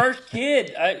be my first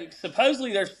kid.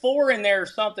 Supposedly there's 4 in there or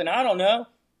something. I don't know.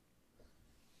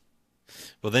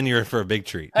 Well, then you're in for a big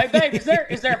treat. Hey, babe, is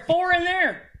there 4 in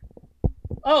there?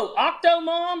 Oh, Octo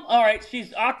Mom? All right,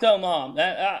 she's Octo Mom.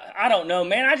 I don't know,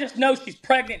 man. I just know she's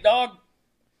pregnant, dog.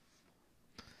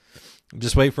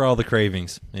 Just wait for all the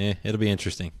cravings. It'll be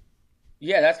interesting.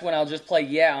 Yeah, that's when I'll just play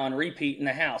Yeah on repeat in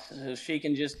the house, so she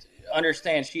can just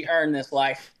understand she earned this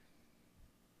life.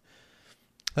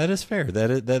 That is fair.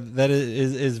 That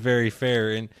is very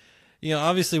fair. And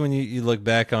obviously, when you look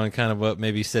back on kind of what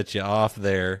maybe set you off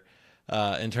there,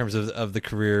 in terms of the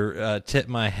career, Tip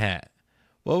My Hat.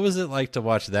 What was it like to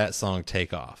watch that song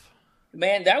take off?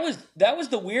 Man, that was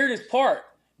the weirdest part,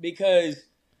 because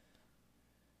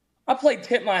I played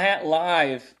Tip My Hat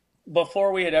live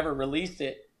before we had ever released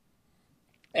it,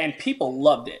 and people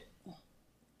loved it.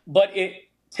 But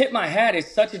Tip My Hat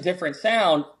is such a different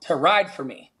sound to Ride For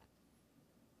Me.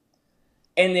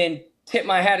 And then Tip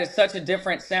My Hat is such a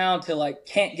different sound to like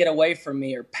Can't Get Away From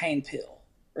Me or Pain Pill,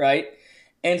 right?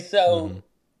 And so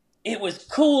it was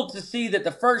cool to see that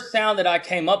the first sound that I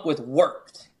came up with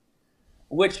worked,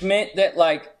 which meant that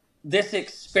like this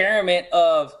experiment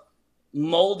of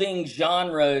molding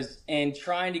genres and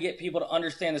trying to get people to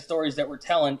understand the stories that we're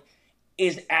telling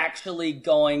is actually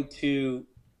going to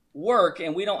work,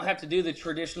 and we don't have to do the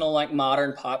traditional like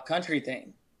modern pop country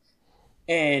thing.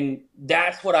 And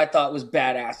that's what I thought was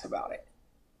badass about it.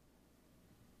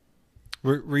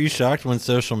 Were you shocked when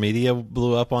social media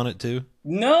blew up on it too?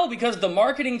 No, because the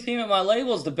marketing team at my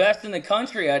label is the best in the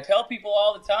country. I tell people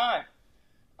all the time.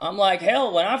 I'm like,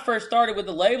 hell, when I first started with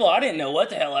the label, I didn't know what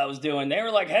the hell I was doing. They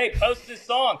were like, hey, post this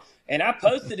song. And I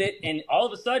posted it, and all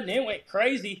of a sudden it went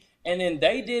crazy. And then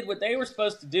they did what they were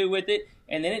supposed to do with it,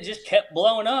 and then it just kept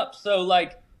blowing up. So,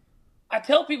 like, I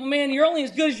tell people, man, you're only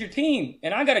as good as your team.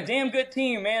 And I got a damn good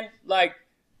team, man. Like,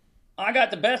 I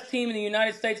got the best team in the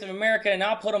United States of America, and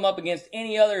I'll put them up against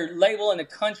any other label in the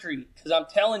country. Because I'm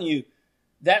telling you,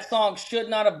 that song should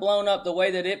not have blown up the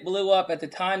way that it blew up at the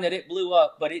time that it blew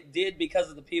up, but it did because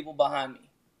of the people behind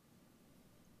me.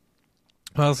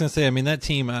 Well, I was gonna say, I mean, that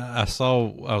team. I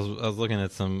was looking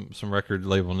at some record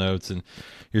label notes, and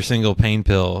your single "Pain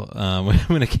Pill"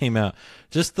 when it came out,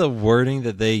 just the wording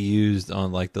that they used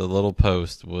on like the little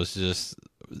post was just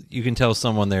you can tell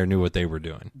someone there knew what they were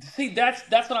doing. See, that's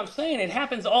what I'm saying. It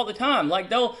happens all the time. Like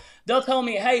they'll tell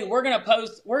me, "Hey, we're gonna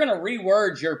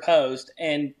reword your post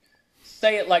and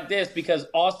say it like this because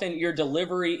Austin, your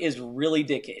delivery is really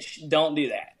dickish. Don't do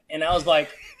that." And I was like,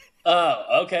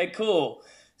 "Oh, okay, cool."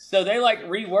 So they like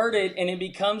reword it, and it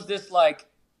becomes this like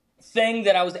thing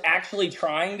that I was actually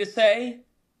trying to say,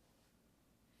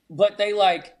 but they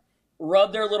like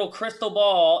rub their little crystal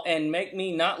ball and make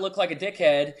me not look like a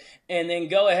dickhead and then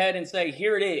go ahead and say,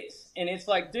 here it is. And it's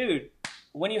like, dude,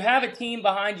 when you have a team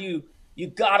behind you, you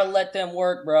got to let them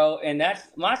work, bro. And that's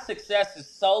my success is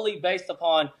solely based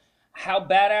upon how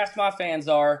badass my fans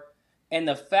are and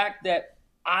the fact that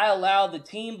I allow the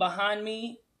team behind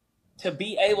me to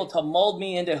be able to mold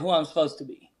me into who I'm supposed to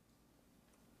be.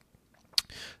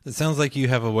 It sounds like you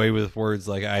have a way with words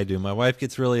like I do. My wife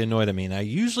gets really annoyed at me, and I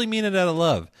usually mean it out of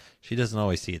love. She doesn't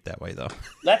always see it that way, though.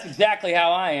 That's exactly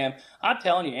how I am. I'm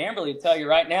telling you, Amberly will tell you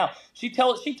right now. She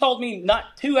told me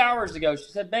not 2 hours ago,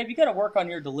 she said, babe, you got to work on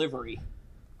your delivery.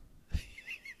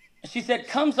 She said,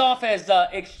 comes off as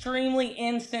extremely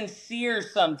insincere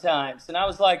sometimes. And I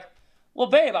was like, well,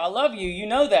 babe, I love you. You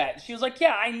know that. She was like,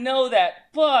 yeah, I know that.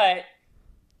 But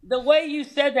the way you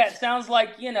said that sounds like,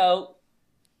 you know,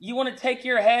 you want to take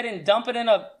your head and dump it in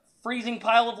a freezing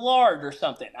pile of lard or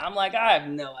something. I'm like, I have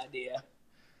no idea.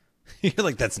 You're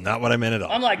like, that's not what I meant at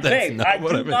all. I'm like, babe, I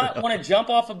do not want to jump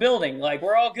off a building. Like,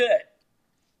 we're all good.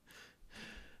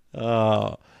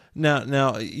 Oh,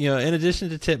 now, you know, in addition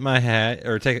to Tip My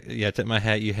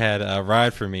Hat, you had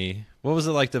Ride For Me. What was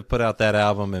it like to put out that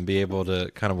album and be able to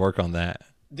kind of work on that?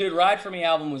 Dude, Ride For Me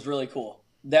album was really cool.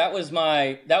 That was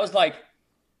like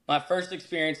my first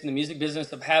experience in the music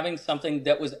business of having something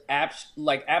that was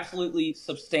absolutely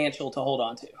substantial to hold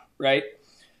on to, right?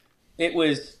 It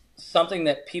was something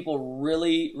that people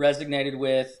really resonated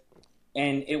with,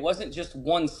 and it wasn't just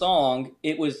one song.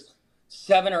 It was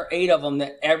 7 or 8 of them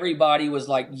that everybody was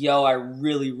like, yo, I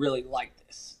really, really like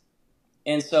this.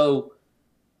 And so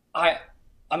I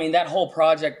mean, that whole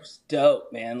project was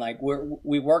dope, man. Like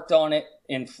we worked on it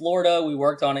in Florida. We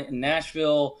worked on it in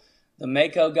Nashville. The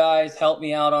Mako guys helped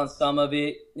me out on some of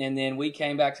it. And then we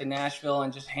came back to Nashville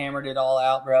and just hammered it all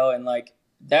out, bro. And like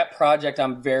that project,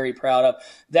 I'm very proud of.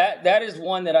 That is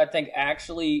one that I think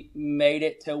actually made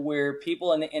it to where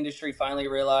people in the industry finally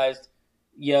realized,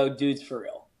 yo, dude's for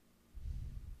real.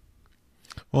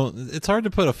 Well, it's hard to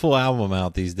put a full album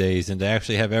out these days and to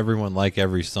actually have everyone like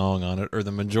every song on it, or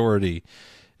the majority,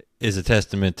 is a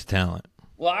testament to talent.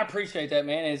 Well, I appreciate that,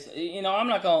 man. It's, you know, I'm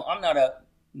not a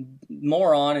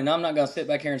moron, and I'm not going to sit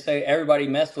back here and say everybody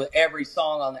messed with every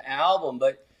song on the album,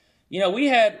 but you know, we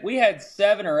had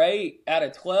 7 or 8 out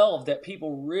of 12 that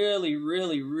people really,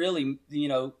 really, really, you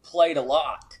know, played a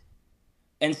lot,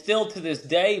 and still to this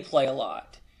day play a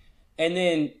lot. And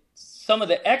then some of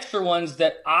the extra ones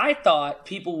that I thought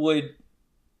people would,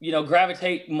 you know,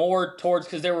 gravitate more towards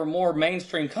because there were more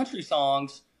mainstream country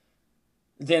songs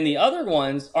than the other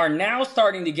ones are now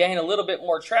starting to gain a little bit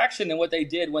more traction than what they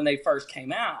did when they first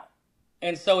came out.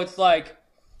 And so it's like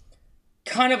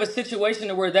kind of a situation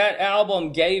to where that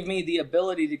album gave me the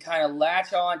ability to kind of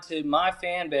latch on to my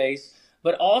fan base,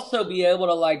 but also be able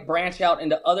to like branch out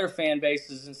into other fan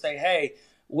bases and say, hey,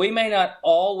 we may not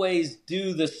always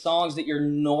do the songs that you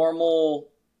normally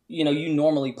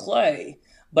play,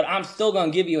 but I'm still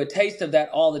going to give you a taste of that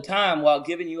all the time while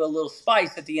giving you a little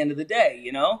spice at the end of the day,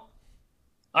 you know?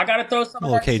 I got to throw some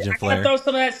of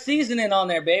that seasoning on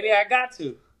there, baby. I got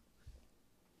to.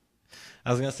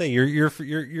 I was gonna say you're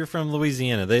from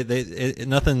Louisiana.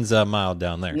 Nothing's mild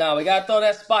down there. No, we gotta throw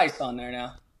that spice on there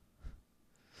now.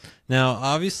 Now,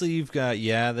 obviously, you've got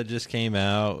that just came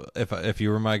out. If You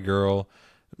Were My Girl,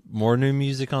 more new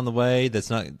music on the way. That's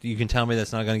not. You can tell me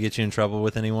that's not going to get you in trouble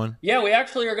with anyone. Yeah, we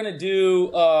actually are gonna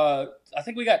do. I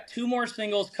think we got 2 more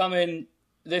singles coming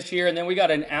this year, and then we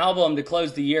got an album to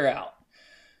close the year out.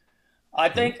 I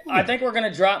think we're going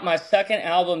to drop my second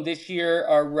album this year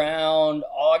around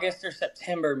August or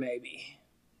September maybe.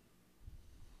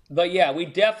 But yeah, we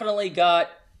definitely got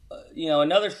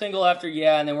another single after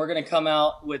and then we're going to come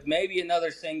out with maybe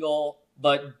another single,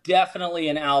 but definitely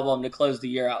an album to close the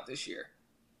year out this year.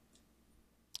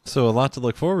 So a lot to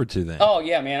look forward to then. Oh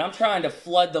yeah, man, I'm trying to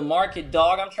flood the market,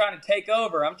 dog. I'm trying to take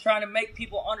over. I'm trying to make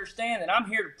people understand that I'm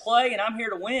here to play and I'm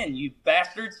here to win, you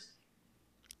bastards.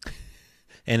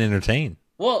 And entertain.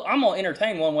 Well, I'm gonna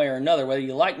entertain one way or another, whether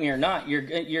you like me or not.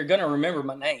 You're gonna remember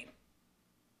my name.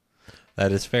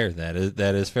 That is fair. That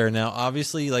is fair. Now,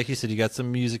 obviously, like you said, you got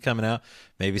some music coming out.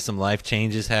 Maybe some life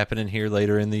changes happening here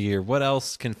later in the year. What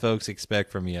else can folks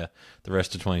expect from you the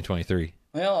rest of 2023?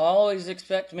 Well, always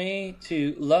expect me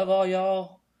to love all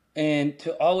y'all, and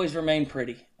to always remain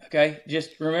pretty. Okay,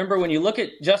 just remember when you look at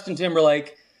Justin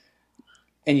Timberlake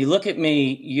and you look at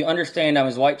me, you understand I'm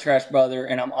his white trash brother,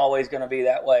 and I'm always going to be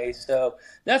that way. So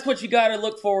that's what you got to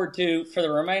look forward to for the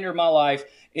remainder of my life.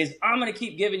 Is I'm going to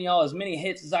keep giving y'all as many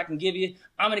hits as I can give you.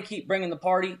 I'm going to keep bringing the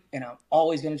party, and I'm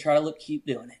always going to try to keep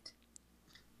doing it.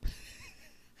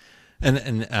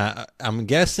 And I'm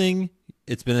guessing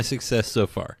it's been a success so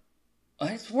far.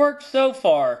 It's worked so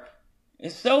far.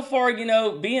 And so far,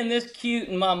 being this cute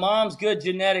and my mom's good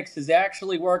genetics has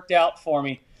actually worked out for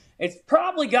me. It's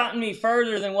probably gotten me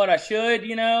further than what I should,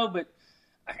 but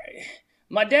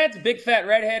my dad's a big fat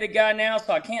redheaded guy now,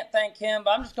 so I can't thank him.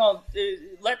 But I'm just going to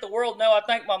let the world know I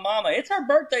thank my mama. It's her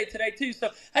birthday today, too.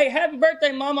 So, hey, happy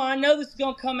birthday, mama. I know this is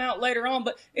going to come out later on,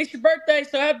 but it's your birthday,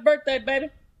 so happy birthday, baby.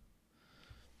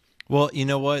 Well, you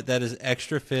know what? That is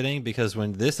extra fitting because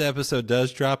when this episode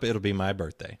does drop, it'll be my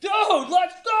birthday. Dude,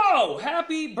 let's go!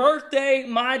 Happy birthday,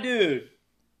 my dude.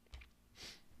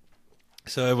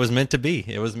 So it was meant to be.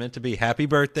 It was meant to be. Happy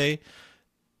birthday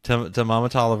to Mama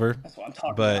Tolliver. That's what I'm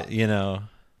talking about. But,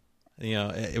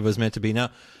 it was meant to be. Now,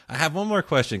 I have one more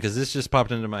question because this just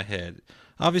popped into my head.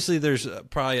 Obviously, there's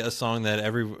probably a song that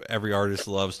every artist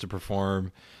loves to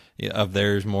perform of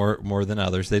theirs more than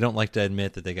others. They don't like to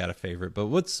admit that they got a favorite. But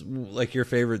what's like your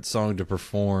favorite song to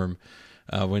perform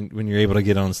when you're able to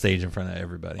get on stage in front of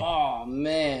everybody? Oh,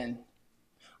 man.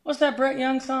 What's that Brett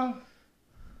Young song?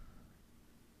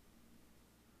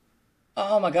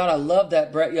 Oh, my God. I love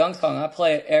that Brett Young song. I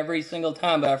play it every single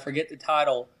time, but I forget the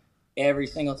title every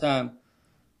single time.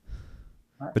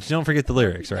 But you don't forget the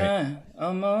lyrics, right?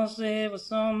 Almost it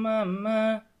was on my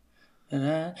mind.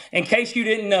 In case you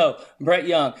didn't know, Brett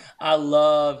Young, I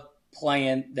love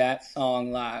playing that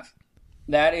song live.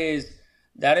 That is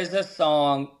a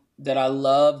song that I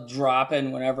love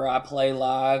dropping whenever I play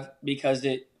live because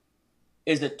it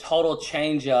is a total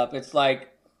change up. It's like,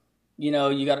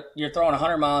 you're throwing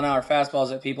 100-mile-an-hour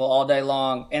fastballs at people all day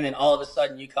long, and then all of a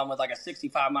sudden you come with like a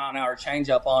 65-mile-an-hour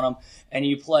changeup on them, and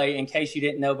you play In Case You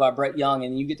Didn't Know by Brett Young,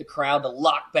 and you get the crowd to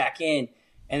lock back in.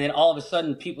 And then all of a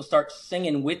sudden people start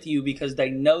singing with you because they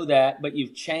know that, but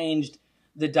you've changed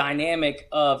the dynamic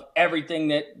of everything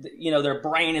that, their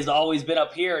brain has always been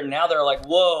up here. And now they're like,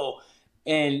 whoa.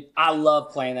 And I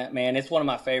love playing that, man. It's one of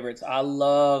my favorites. I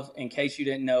love In Case You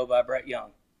Didn't Know by Brett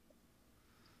Young.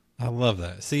 I love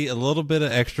that. See, a little bit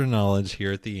of extra knowledge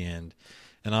here at the end.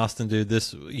 And Austin, dude,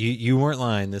 you weren't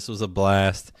lying. This was a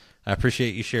blast. I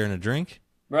appreciate you sharing a drink.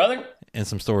 Brother. And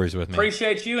some stories with me.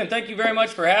 Appreciate you. And thank you very much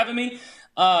for having me.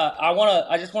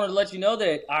 I just wanted to let you know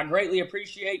that I greatly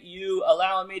appreciate you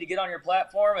allowing me to get on your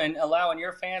platform and allowing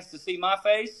your fans to see my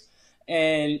face.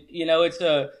 And,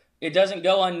 it doesn't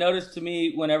go unnoticed to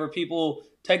me whenever people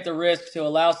take the risk to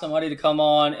allow somebody to come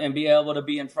on and be able to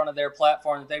be in front of their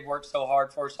platform that they've worked so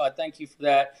hard for. So I thank you for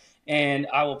that. And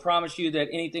I will promise you that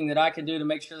anything that I can do to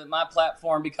make sure that my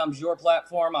platform becomes your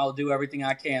platform, I'll do everything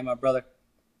I can, my brother.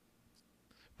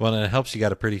 Well, and it helps you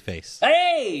got a pretty face.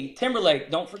 Hey,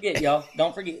 Timberlake. Don't forget, y'all.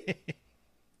 Don't forget.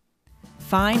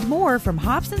 Find more from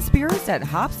Hops and Spirits at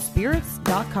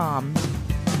hopspirits.com.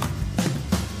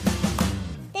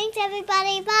 Thanks,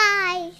 everybody. Bye.